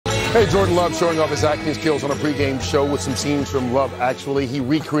Hey, Jordan Love showing off his acting skills on a pregame show with some scenes from Love Actually. He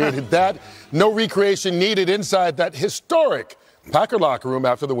recreated that. No recreation needed inside that historic Packer locker room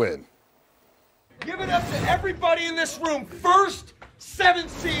after the win. Give it up to everybody in this room. First 7th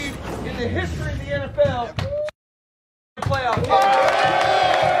seed in the history of the NFL playoff game.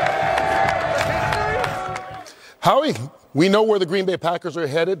 Howie, we know where the Green Bay Packers are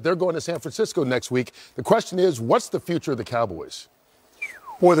headed. They're going to San Francisco next week. The question is, what's the future of the Cowboys?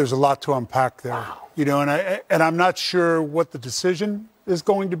 Boy, there's a lot to unpack there. You know, and I'm not sure what the decision is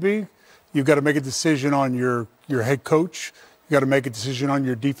going to be. You've got to make a decision on your head coach. You got to make a decision on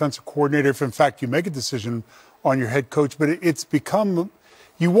your defensive coordinator, if in fact you make a decision on your head coach. But it's become,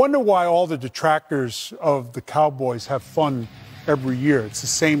 you wonder why all the detractors of the Cowboys have fun every year. It's the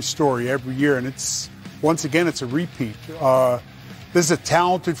same story every year, and it's, once again, it's a repeat. This is a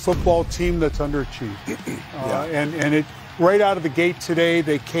talented football team that's underachieved. And it, right out of the gate today,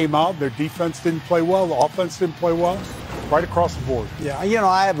 they came out, their defense didn't play well, the offense didn't play well, right across the board. Yeah, you know,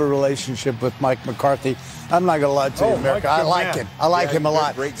 I have a relationship with Mike McCarthy. I'm not going to lie to you, America. I like him. I like him a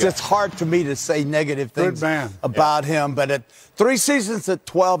lot. It's hard for me to say negative things about him, but at 3 seasons at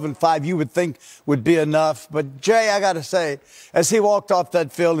 12-5, you would think would be enough. But, Jay, I got to say, as he walked off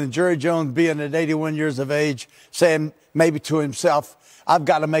that field and Jerry Jones being at 81 years of age, saying maybe to himself, I've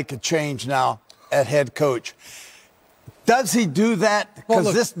got to make a change now at head coach. Does he do that?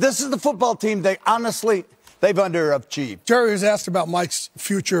 Because this is the football team they honestly, they've underachieved. Jerry was asked about Mike's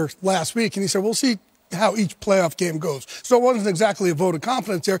future last week, and he said, we'll see how each playoff game goes. So it wasn't exactly a vote of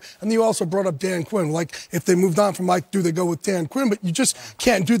confidence there. And you also brought up Dan Quinn. Like, if they moved on from Mike, do they go with Dan Quinn? But you just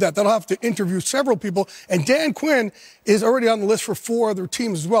can't do that. They'll have to interview several people. And Dan Quinn is already on the list for 4 other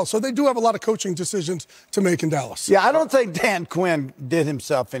teams as well. So they do have a lot of coaching decisions to make in Dallas. Yeah, I don't think Dan Quinn did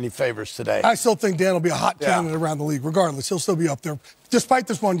himself any favors today. I still think Dan will be a hot candidate around the league. Regardless, he'll still be up there, despite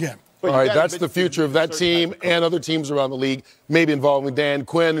this one game. All right, that's the future of that team and other teams around the league, maybe involving Dan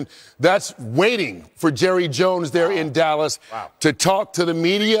Quinn. That's waiting for Jerry Jones there in Dallas to talk to the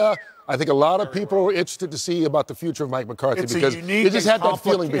media. I think a lot of people are interested to see about the future of Mike McCarthy because they just had that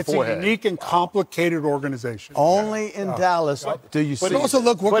feeling beforehand. It's a unique and complicated organization. Only in Dallas do you see. But also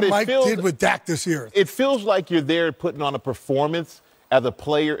look what Mike did with Dak this year. It feels like you're there putting on a performance as a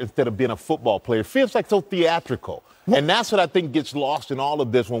player instead of being a football player. It feels like so theatrical. And that's what I think gets lost in all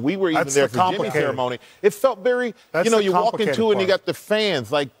of this. When we were even there for Jimmy's ceremony, it felt very, you walk into it and you got the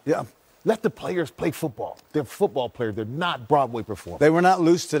fans. Like, let the players play football. They're football players. They're not Broadway performers. They were not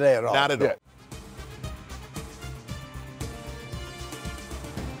loose today at all. Not at all.